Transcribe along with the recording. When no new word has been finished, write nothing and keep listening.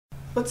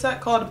What's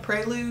that called? A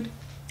prelude?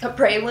 A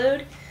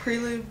prelude?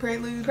 Prelude?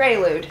 Prelude.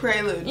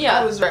 Prelude. Yeah.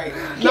 I was right.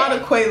 Not a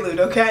quaalude,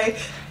 okay?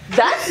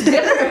 That's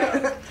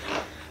different.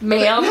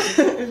 Ma'am.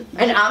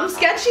 And I'm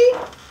sketchy?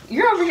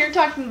 You're over here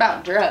talking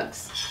about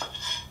drugs.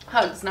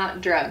 Hugs, not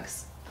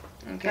drugs.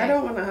 Okay. I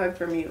don't want a hug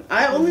from you.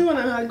 I only want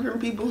a hug from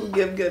people who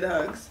give good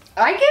hugs.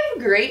 I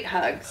give great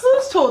hugs.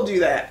 Who's told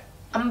you that?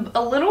 I'm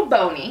a little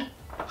bony.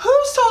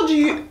 Who's told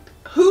you?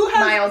 Who has?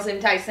 Miles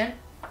and Tyson.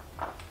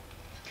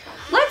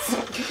 Let's,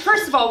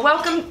 first of all,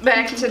 welcome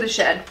back to the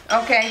shed,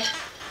 okay?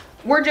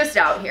 We're just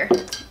out here.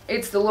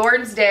 It's the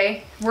Lord's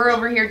Day. We're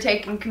over here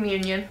taking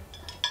communion.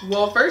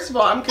 Well, first of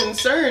all, I'm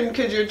concerned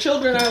because your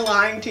children are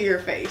lying to your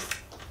face.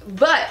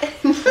 But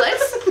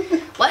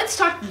let's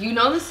talk. You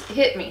know this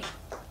hit me.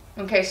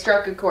 Okay,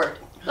 struck a chord.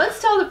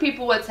 Let's tell the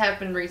people what's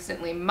happened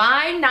recently.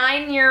 My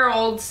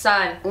 9-year-old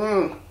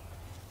son.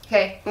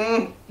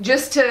 Okay.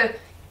 Just to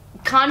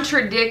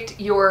contradict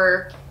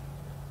your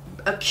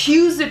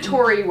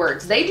accusatory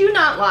words. They do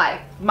not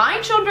lie. My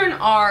children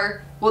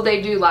are, well,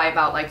 they do lie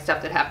about like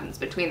stuff that happens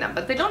between them,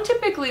 but they don't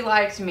typically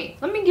lie to me.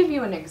 Let me give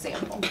you an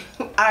example.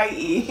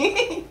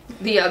 I.e.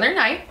 The other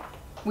night,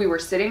 we were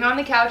sitting on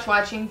the couch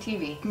watching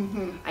TV.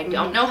 I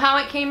don't know how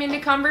it came into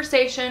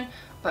conversation,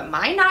 but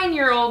my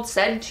 9-year-old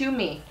said to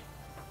me,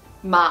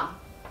 "Mom,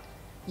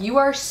 you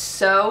are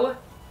so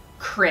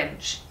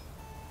cringe."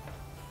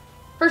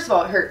 First of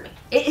all, it hurt me.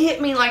 It hit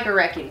me like a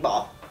wrecking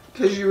ball.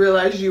 Because you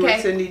realized you were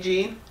Cindy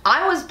Jean?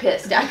 I was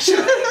pissed,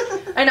 actually.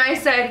 And I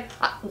said,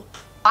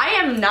 I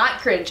am not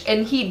cringe.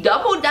 And he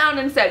doubled down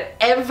and said,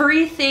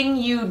 everything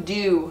you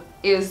do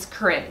is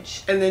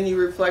cringe. And then you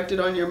reflected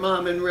on your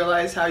mom and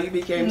realized how you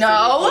became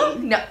No.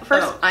 Cindy Jean.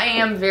 First, I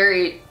am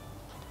very,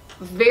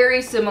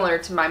 very similar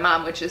to my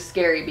mom, which is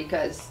scary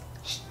because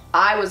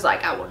I was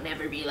like, I will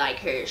never be like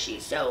her.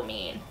 She's so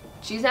mean.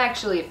 She's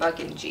actually a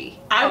fucking G.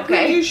 I'm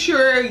pretty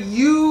sure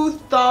you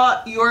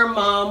thought your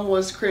mom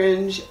was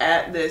cringe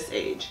at this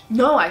age.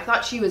 No, I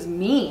thought she was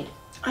mean.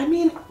 I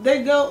mean,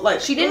 they go like...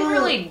 She didn't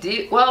really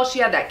do... Well, she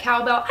had that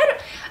cowbell.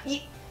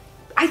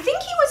 I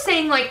think he was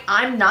saying, like,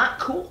 I'm not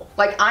cool.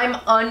 Like, I'm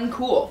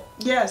uncool.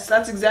 Yes,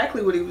 that's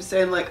exactly what he was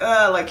saying.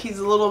 Like he's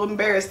a little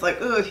embarrassed.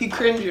 Like, he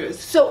cringes.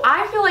 So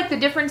I feel like the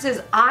difference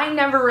is I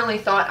never really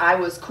thought I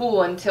was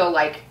cool until,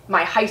 like,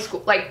 my high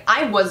school. Like,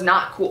 I was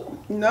not cool.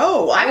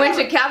 No. I went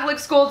to Catholic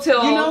school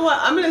till... You know what?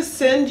 I'm going to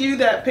send you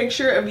that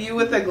picture of you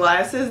with the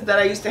glasses that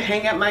I used to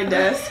hang at my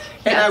desk.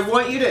 And I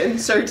want you to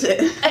insert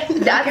it.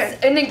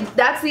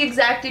 That's the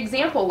exact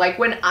example. Like,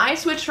 when I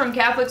switched from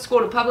Catholic school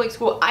to public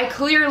school, I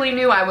clearly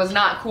knew I was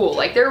not cool.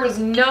 Like, there was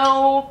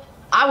no...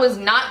 I was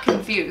not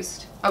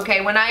confused.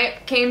 Okay, when I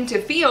came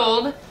to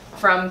Field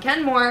from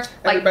Kenmore,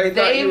 like, everybody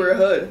thought you were a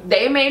hood.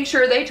 They made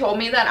sure they told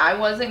me that I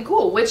wasn't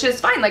cool, which is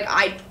fine. Like,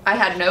 I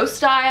had no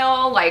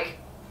style. Like,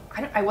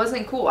 I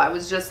wasn't cool. I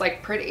was just,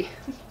 like, pretty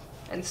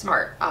and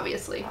smart,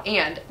 obviously,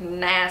 and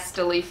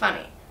nastily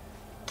funny.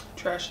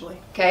 Trashly.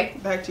 Okay?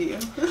 Back to you.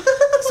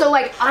 So,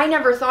 like, I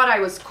never thought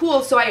I was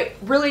cool, so I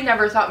really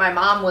never thought my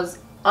mom was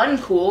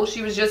uncool.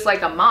 She was just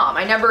like a mom.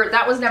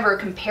 That was never a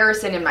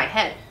comparison in my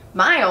head.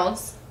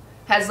 Miles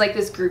has, like,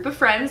 this group of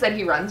friends that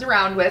he runs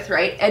around with,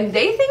 right? And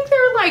they think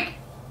they're, like,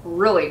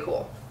 really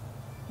cool.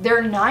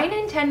 They're 9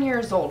 and 10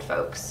 years old,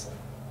 folks.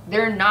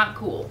 They're not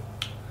cool.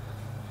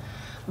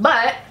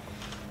 But,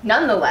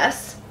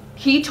 nonetheless,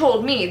 he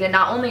told me that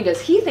not only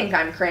does he think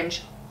I'm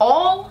cringe,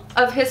 all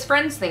of his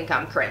friends think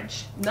I'm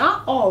cringe.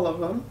 Not all of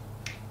them.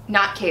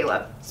 Not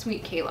Caleb.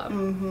 Sweet Caleb.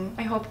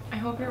 I hope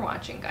you're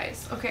watching,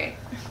 guys. Okay.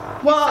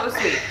 Well, so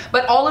sweet.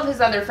 But all of his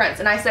other friends.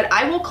 And I said,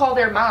 I will call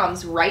their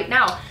moms right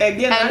now.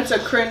 Again, that's a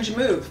cringe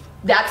move.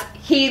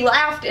 He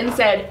laughed and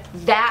said,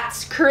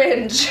 that's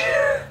cringe.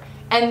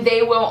 And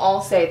they will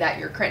all say that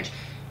you're cringe.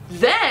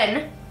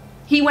 Then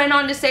he went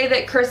on to say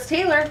that Chris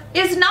Taylor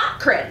is not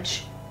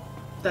cringe.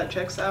 That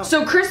checks out.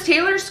 So Chris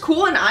Taylor's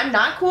cool and I'm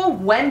not cool?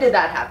 When did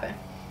that happen?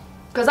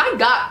 Because I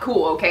got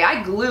cool, okay?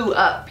 I glue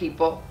up,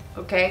 people,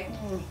 okay?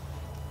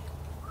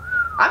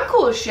 I'm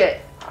cool as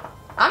shit.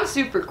 I'm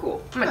super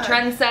cool. I'm a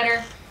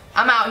trendsetter.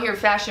 I'm out here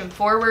fashion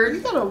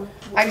forward.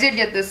 I did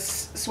get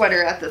this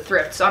sweater at the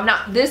thrift, so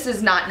this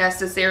is not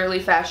necessarily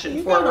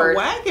fashion forward. You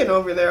got a wagon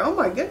over there. Oh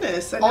my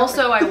goodness.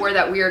 Also, I wore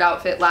that weird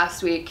outfit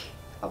last week.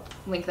 I'll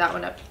link that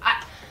one up.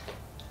 I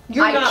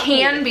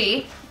can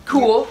be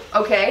cool,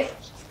 okay?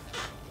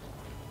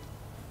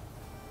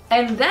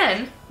 And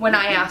then, when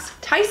I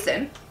asked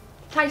Tyson,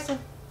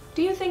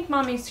 do you think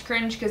mommy's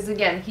cringe? Because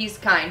again, he's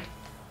kind.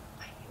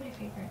 My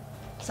favorite.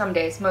 Some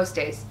days, most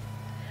days.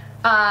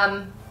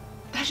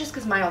 That's just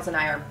because Miles and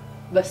I are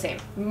the same.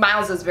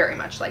 Miles is very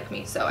much like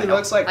me, so he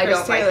looks like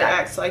Chris Taylor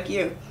acts like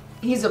you.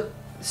 He's a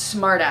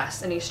smart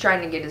ass, and he's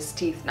trying to get his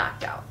teeth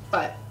knocked out.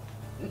 But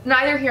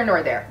neither here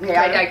nor there. Okay,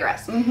 I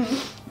digress.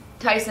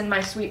 Tyson,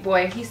 my sweet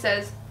boy, he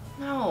says,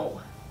 no,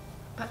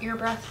 but your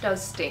breath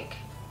does stink.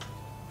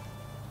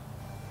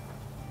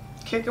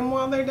 Kick them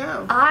while they're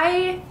down.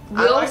 I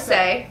will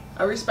say,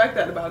 I respect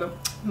that about him.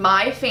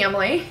 My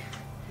family,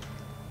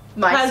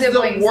 my has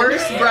siblings, the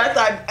worst breath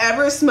I've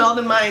ever smelled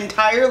in my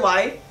entire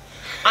life.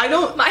 I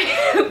don't.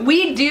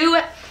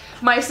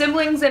 My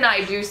siblings and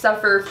I do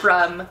suffer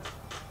from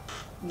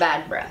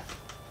bad breath.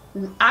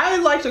 I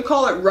like to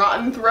call it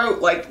rotten throat.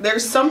 Like,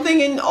 there's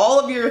something in all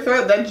of your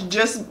throat that's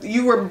just,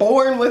 you were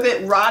born with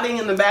it rotting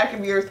in the back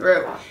of your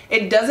throat.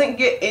 It doesn't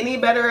get any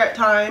better at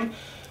time.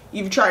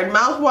 You've tried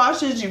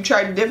mouthwashes, you've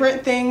tried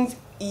different things.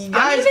 You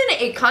guys, I'm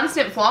even a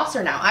constant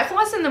flosser now. I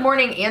floss in the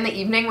morning and the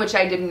evening, which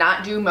I did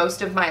not do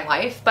most of my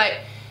life, but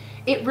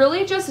it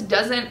really just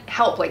doesn't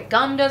help. Like,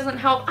 gum doesn't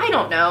help. I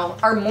don't know.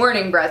 Our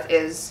morning breath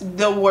is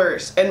the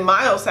worst. And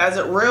Miles has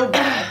it real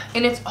bad.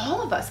 And it's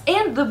all of us.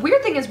 And the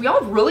weird thing is we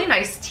all have really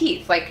nice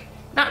teeth. Like,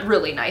 not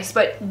really nice,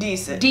 but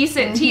decent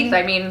teeth.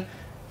 I mean,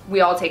 we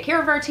all take care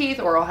of our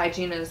teeth. Oral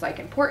hygiene is, like,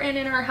 important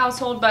in our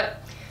household,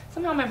 but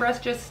somehow my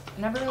breath just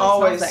never really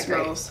always smells that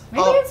smells.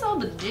 great. Maybe it's all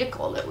the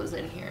dickle that was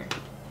in here.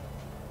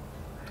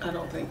 I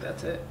don't think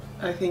that's it.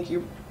 I think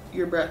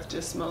your breath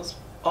just smells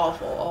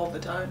awful all the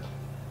time.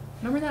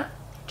 Remember that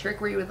trick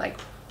where you would like...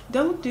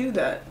 Don't do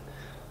that.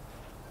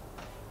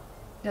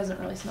 Doesn't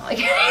really smell like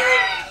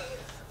anything.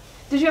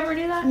 Did you ever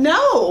do that? No.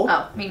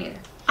 Oh, me neither.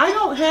 I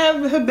don't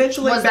have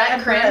habitually Was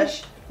bad that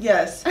cringe? breath.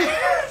 Yes.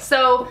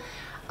 So,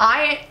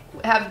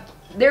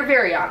 they're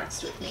very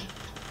honest with me.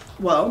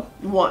 Well,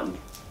 one.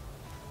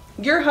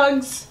 Your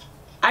hugs,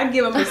 I'd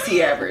give them a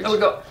C average. I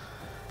would go,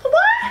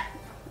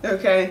 what?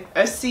 Okay,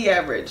 a C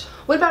average.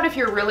 What about if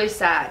you're really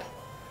sad?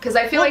 Because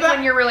I feel like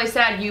when you're really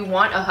sad, you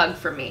want a hug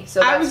from me.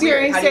 So that's I was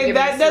going to say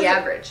that doesn't.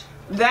 Average?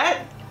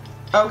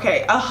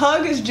 Okay, a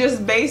hug is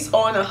just based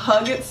on a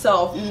hug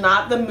itself,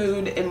 not the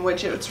mood in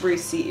which it's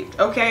received.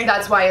 Okay.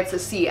 That's why it's a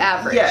C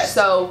average. Yes.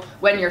 So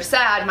when you're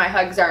sad, my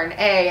hugs are an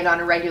A, and on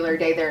a regular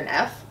day they're an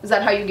F. Is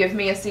that how you give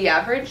me a C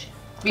average?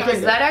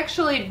 Because that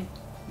actually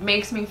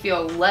makes me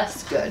feel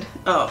less good.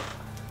 Oh,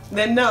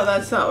 then no,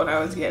 that's not what I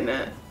was getting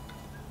at.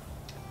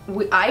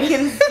 I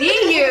can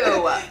see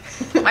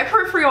you. My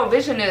peripheral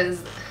vision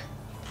is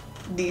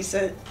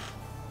decent,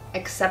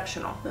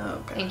 exceptional.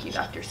 Oh, okay. Thank you,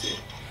 Dr. C.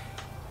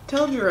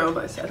 Tell Jerome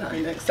I said hi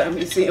next time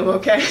you see him.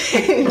 Okay.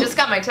 Just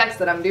got my text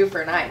that I'm due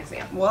for an eye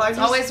exam. Well, it's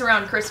always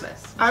around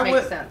Christmas. I makes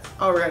went sense.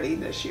 Already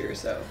this year,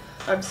 so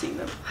I've seen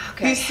him.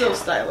 Okay. He's still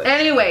stylish.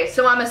 Anyway,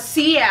 so I'm a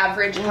C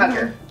average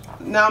hugger.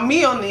 Now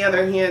me, on the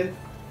other hand,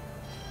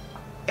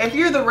 if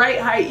you're the right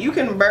height, you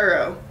can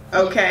burrow.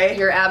 Okay.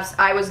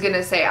 I was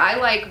gonna say, I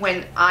like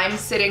when I'm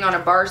sitting on a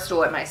bar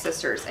stool at my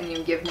sister's and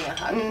you give me a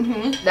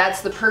hug.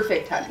 That's the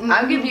perfect hug.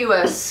 I'll give you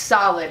a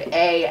solid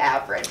A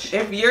average.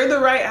 If you're the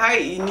right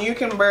height and you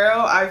can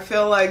burrow, I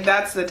feel like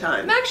that's the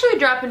time. I'm actually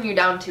dropping you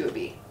down to a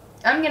B.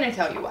 I'm gonna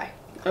tell you why.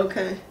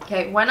 Okay.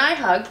 Okay, when I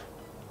hug,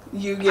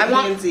 you get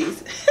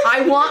handsies.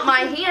 I want my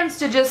hands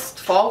to just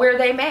fall where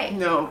they may.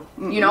 No.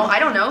 You know, I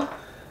don't know.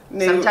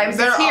 Sometimes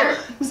it's here.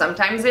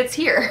 Sometimes it's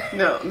here.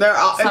 No, they're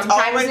all.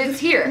 Sometimes it's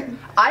here.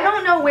 I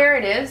don't know where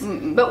it is,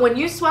 but when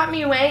you swap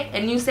me away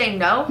and you say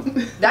no,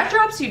 that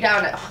drops you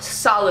down a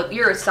solid.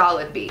 You're a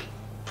solid B.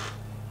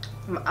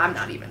 I'm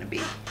not even a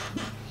B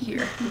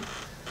here.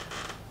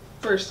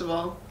 First of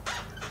all,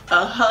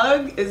 a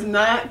hug is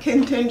not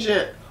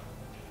contingent.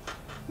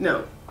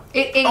 No.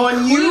 It includes,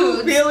 on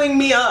you feeling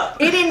me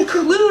up. It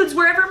includes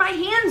wherever my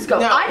hands go.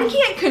 No. I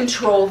can't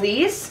control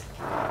these.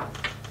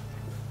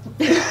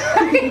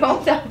 I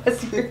hope that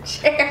was your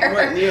chair.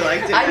 Wouldn't you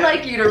like to? I'd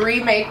like you to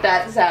remake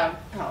that sound.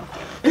 Oh,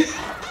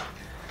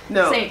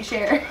 no. Saint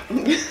Cher.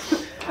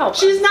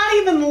 She's not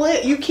even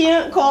lit. You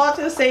can't call it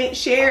to Saint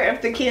Cher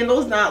if the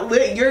candle's not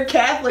lit. You're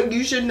Catholic.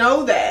 You should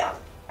know that.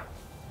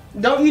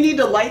 Don't you need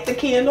to light the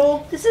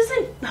candle? This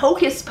isn't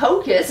hocus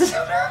pocus.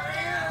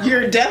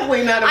 You're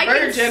definitely not a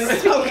virgin.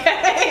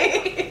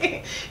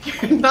 Okay.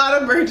 You're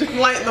not a virgin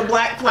lighting the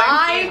black flame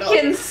candle. I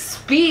can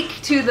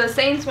speak to the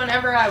saints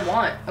whenever I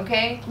want,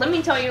 okay? Let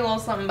me tell you a little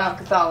something about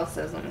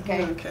Catholicism,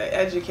 okay? Okay,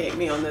 educate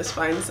me on this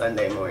fine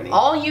Sunday morning.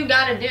 All you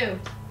gotta do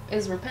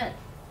is repent.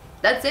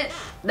 That's it.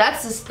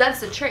 That's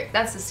the trick.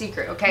 That's the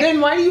secret, okay?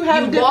 Then why do you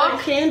have different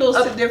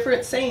candles to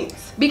different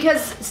saints?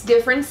 Because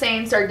different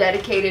saints are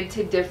dedicated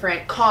to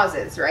different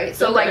causes, right?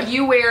 So like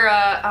you wear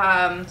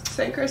a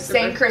Saint Christopher.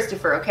 Saint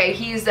Christopher, okay?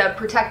 He's a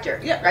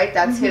protector, right?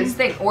 That's his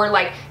thing. Or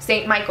like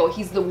Saint Michael,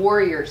 he's the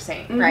warrior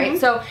saint, right?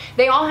 So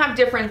they all have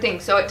different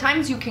things. So at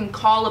times you can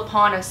call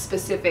upon a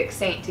specific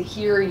saint to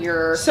hear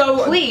your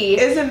plea.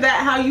 Isn't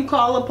that how you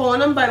call upon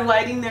them, by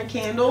lighting their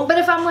candle? But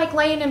if I'm like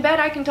laying in bed,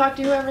 I can talk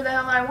to whoever the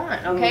hell I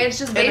want, okay? It's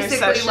just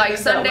basically like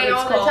Sunday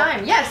all the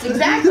time. Yes,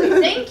 exactly.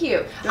 Thank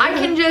you. I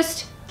can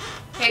just,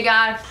 hey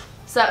God,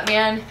 what's up,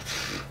 man?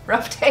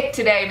 Rough day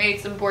today.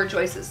 Made some poor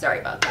choices. Sorry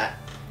about that.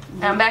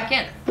 And I'm back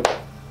in.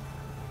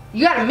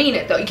 You gotta mean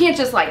it though. You can't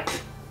just like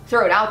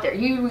throw it out there.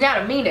 You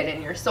gotta mean it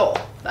in your soul.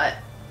 But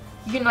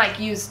you can like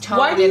use tone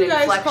and inflection to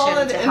help.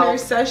 Why do you guys call it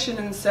intercession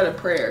instead of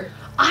prayer?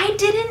 I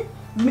didn't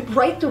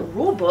write the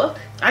rule book.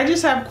 I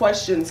just have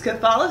questions.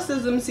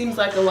 Catholicism seems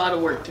like a lot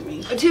of work to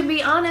me. To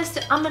be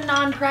honest, I'm a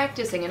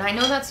non-practicing, and I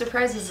know that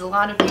surprises a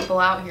lot of people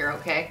out here,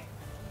 okay?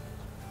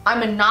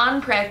 I'm a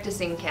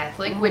non-practicing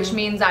Catholic, which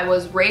means I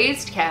was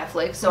raised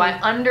Catholic, so I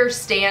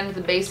understand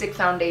the basic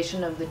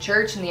foundation of the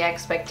church and the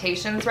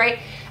expectations, right?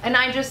 And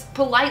I just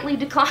politely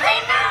decline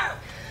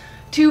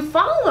to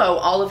follow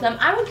all of them.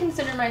 I would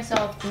consider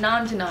myself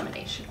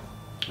non-denominational.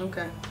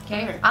 Okay.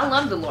 Okay? I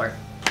love the Lord.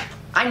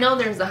 I know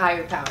there's a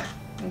higher power.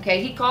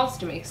 Okay? He calls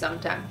to me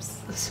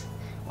sometimes. That's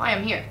why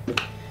I'm here.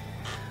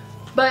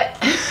 But,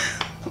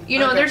 you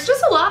know, there's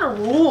just a lot of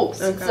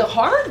rules. Okay. It's a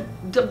hard...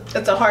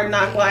 It's a hard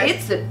knock life.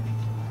 It's a...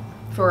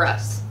 For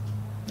us.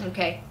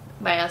 Okay?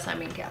 By us, I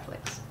mean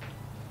Catholics.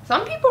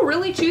 Some people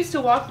really choose to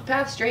walk the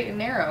path straight and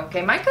narrow,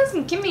 okay? My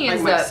cousin Kimmy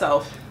is like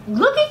myself.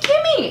 Look at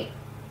Kimmy!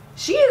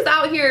 She is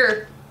out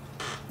here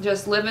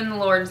just living the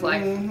Lord's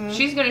life.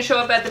 She's going to show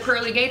up at the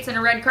pearly gates and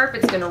a red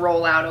carpet's going to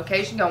roll out,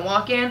 okay? She's going to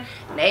walk in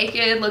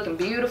naked, looking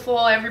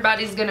beautiful.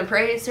 Everybody's going to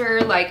praise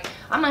her. Like,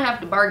 I'm going to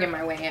have to bargain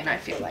my way in, I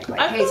feel like.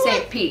 Hey,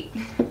 St. Pete.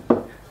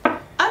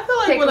 I feel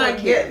like when I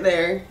get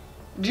there,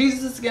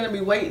 Jesus is going to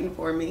be waiting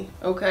for me,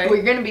 okay? Well,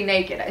 you're going to be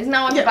naked. Isn't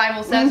that what the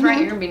Bible says, right?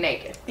 You're going to be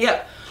naked.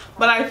 Yep.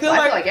 But I feel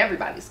like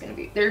everybody's going to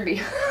be, they're going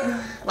to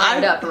be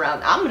lined up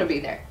around. I'm going to be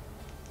there.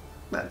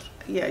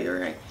 Yeah, you're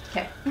right.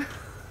 Okay.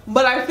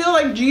 But I feel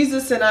like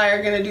Jesus and I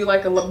are going to do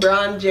like a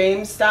LeBron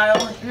James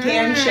style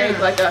handshake,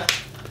 like a...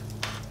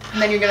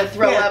 And then you're going to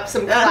throw up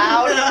some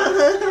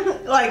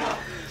cloud. Like,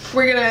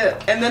 we're going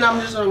to... And then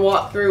I'm just going to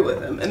walk through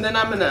with him. And then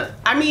I'm going to...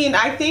 I mean,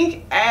 I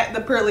think at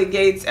the pearly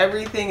gates,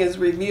 everything is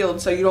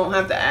revealed, so you don't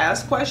have to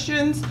ask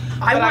questions.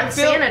 I want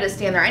Santa to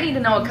stand there. I need to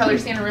know what color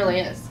Santa really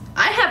is.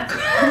 I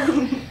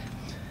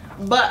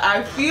have... But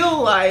I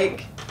feel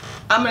like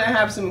I'm going to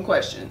have some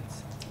questions.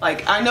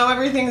 Like, I know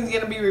everything is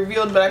going to be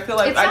revealed, but I feel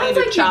like I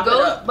need to chop it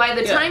up. By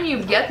the time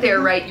you get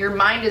there, right, your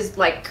mind is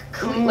like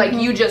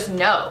you just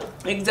know.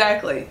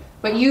 Exactly.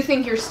 But you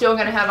think you're still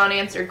going to have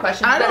unanswered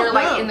questions that are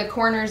like in the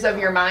corners of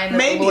your mind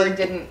that the Lord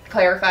didn't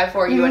clarify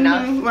for you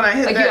enough. When I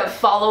hit like that, you have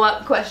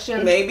follow-up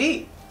questions.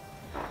 Maybe.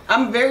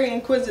 I'm very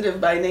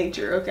inquisitive by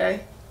nature,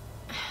 okay?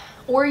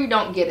 Or you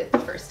don't get it the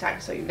first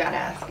time, so you got to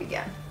ask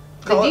again.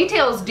 The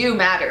details do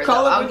matter,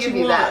 though. I'll give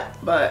you that.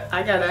 But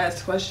I gotta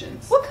ask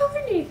questions. What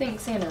color do you think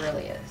Santa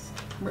really is?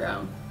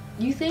 Brown.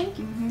 You think?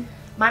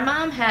 My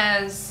mom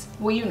has,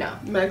 well, you know.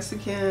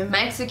 Mexican,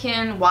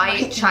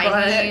 white,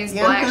 Chinese,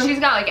 black.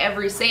 She's got like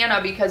every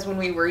Santa because when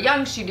we were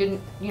young, she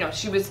didn't, you know,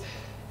 she was,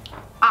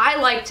 I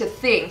like to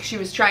think she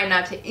was trying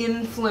not to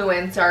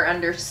influence our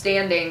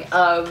understanding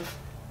of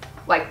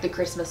like the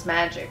Christmas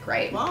magic,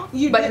 right? Well,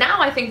 but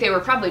now I think they were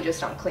probably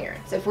just on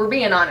clearance. If we're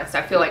being honest,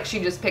 I feel like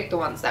she just picked the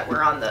ones that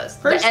were on the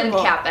end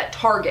cap at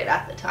Target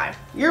at the time.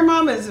 Your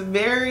mom is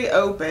very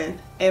open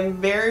and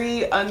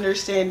very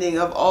understanding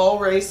of all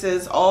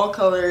races, all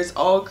colors,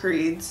 all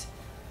creeds.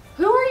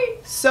 Who are you?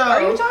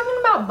 Are you talking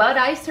about Bud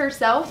Ice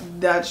herself?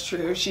 That's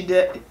true. She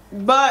did.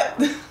 But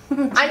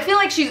I feel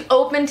like she's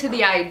open to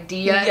the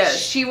idea. Yes.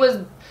 She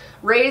was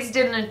raised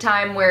in a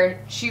time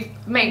where she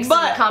makes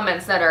some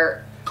comments that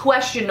are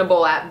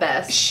questionable at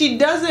best. She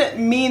doesn't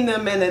mean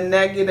them in a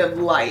negative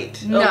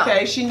light. No.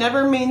 Okay? She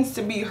never means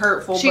to be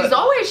hurtful. She's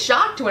always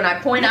shocked when I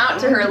point out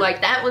to her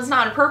like that was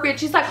not appropriate.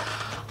 She's like,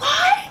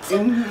 what?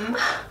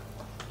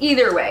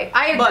 Either way,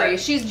 I agree.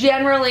 She's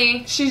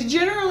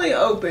generally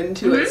open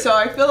to it. So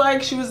I feel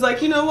like she was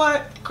like, you know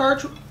what?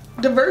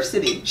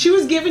 Diversity. She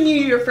was giving you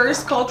your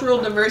first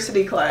cultural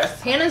diversity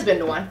class. Hannah's been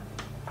to one.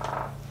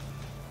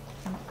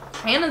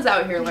 Hannah's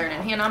out here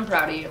learning. Hannah, I'm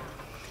proud of you.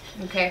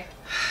 Okay?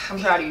 I'm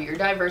proud of you. You're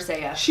diverse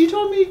AF. She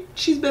told me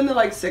she's been to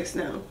like 6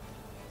 now.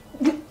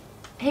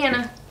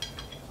 Hannah,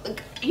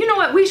 you know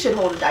what? We should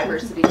hold a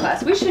diversity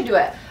class. We should do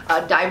a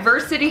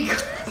diversity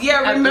class.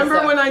 Yeah,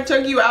 remember when I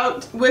took you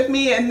out with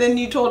me and then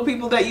you told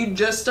people that you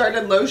just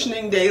started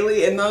lotioning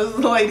daily and those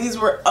ladies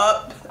were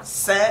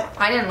upset?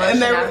 I didn't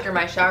lotion after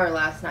my shower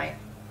last night.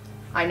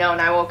 I know, and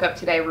I woke up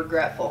today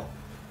regretful.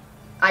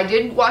 I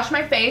did wash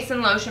my face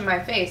and lotion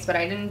my face, but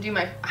I didn't do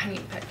my... I need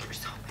pedicure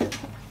so bad.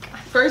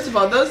 First of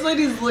all, those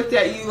ladies looked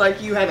at you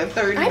like you had a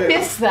third boob. I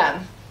miss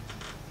them.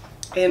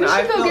 And we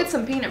should go get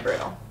some peanut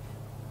brittle.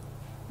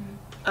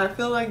 I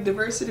feel like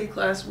diversity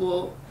class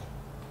will...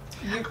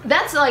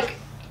 That's like,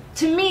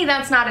 to me,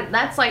 that's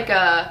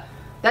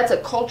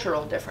a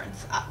cultural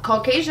difference.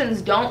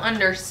 Caucasians don't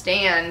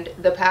understand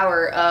the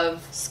power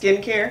of...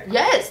 skincare?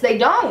 Yes, they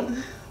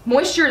don't.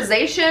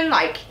 Moisturization,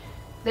 like,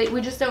 we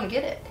just don't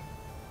get it.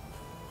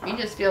 We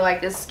just feel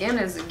like this skin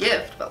is a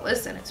gift, but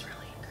listen, it's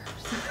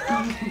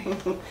really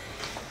gross.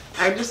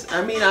 I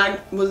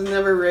was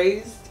never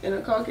raised in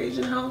a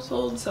Caucasian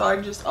household, so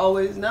I just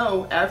always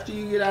know after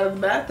you get out of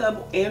the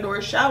bathtub and or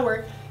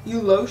shower,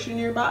 you lotion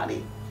your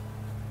body.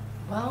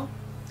 Well,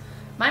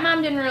 my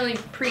mom didn't really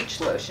preach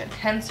lotion,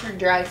 hence her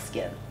dry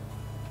skin.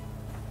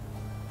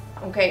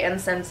 Okay, and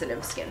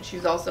sensitive skin.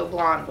 She's also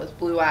blonde with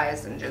blue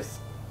eyes and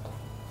just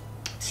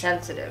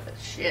sensitive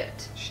as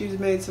shit. She's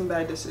made some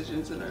bad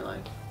decisions in her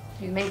life.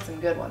 She's made some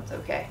good ones,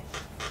 okay.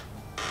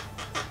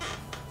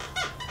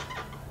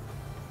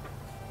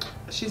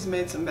 She's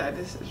made some bad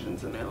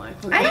decisions in her life.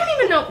 Okay. I don't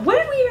even know.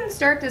 What did we even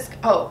start this?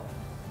 Oh,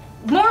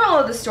 Moral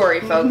of the story,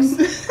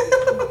 folks.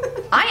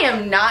 I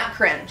am not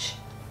cringe.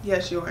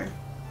 Yes, you are.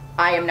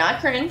 I am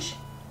not cringe.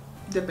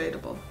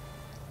 Debatable.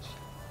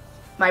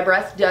 My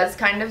breath does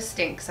kind of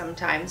stink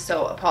sometimes,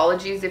 so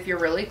apologies if you're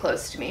really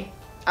close to me.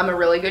 I'm a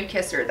really good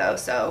kisser, though,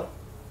 so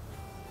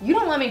you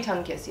don't let me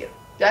tongue kiss you.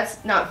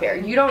 That's not fair.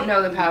 You don't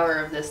know the power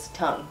of this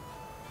tongue.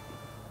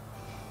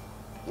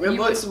 It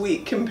looks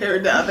weak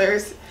compared to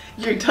others.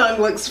 Your tongue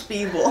looks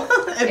feeble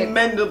and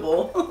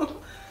mendable.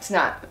 It's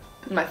not.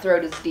 My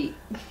throat is deep.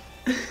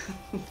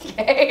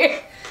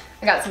 Okay?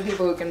 I got some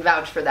people who can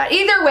vouch for that.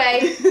 Either way,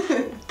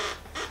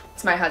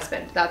 it's my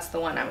husband. That's the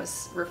one I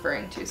was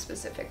referring to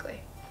specifically.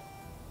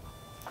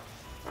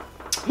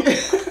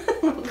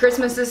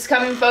 Christmas is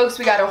coming, folks.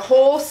 We got a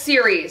whole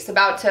series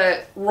about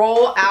to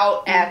roll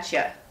out at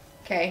you.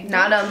 Okay?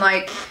 Not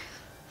unlike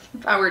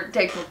if I were to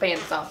take my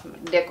pants off, my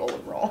dick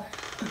would roll.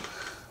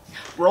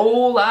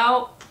 Roll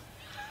out.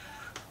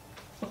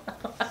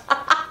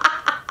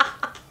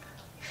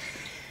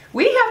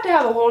 We have to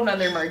have a whole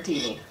nother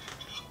martini.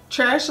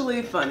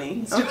 Trashily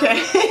funny.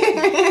 Okay.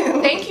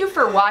 Thank you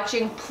for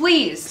watching.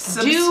 Please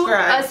do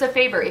us a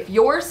favor. If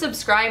you're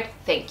subscribed,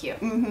 thank you.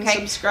 Okay?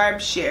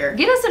 Subscribe, share.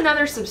 Get us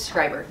another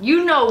subscriber.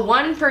 You know,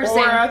 one person.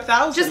 Or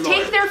 1,000 Just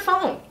take their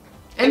phone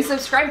and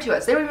subscribe to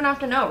us. They don't even have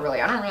to know,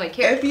 really. I don't really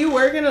care. If you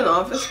work in an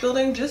office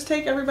building, just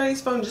take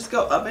everybody's phone. Just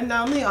go up and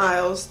down the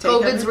aisles. Take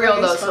COVID's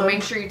real, though, so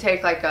make sure you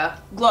take, like, a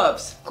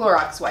gloves.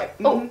 Clorox wipe.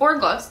 Oh, or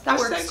gloves. That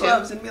just works, take too.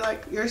 gloves and be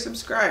like, you're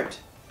subscribed.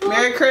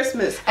 Merry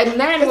Christmas. And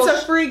then it's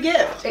a free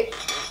gift.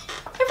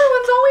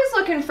 Everyone's always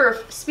looking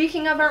for,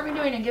 speaking of, aren't we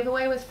doing a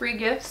giveaway with free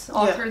gifts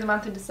all through the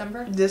month of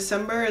December?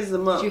 December is the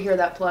month. Did you hear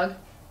that plug?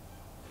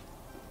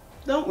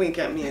 Don't wink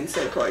at me and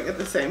say Coy at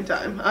the same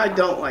time. I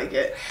don't like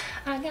it.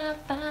 I got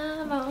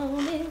 5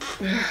 on it.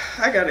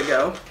 I gotta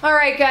go. All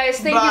right, guys.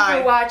 Thank you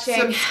for watching.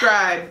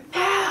 Subscribe.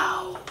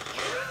 Now.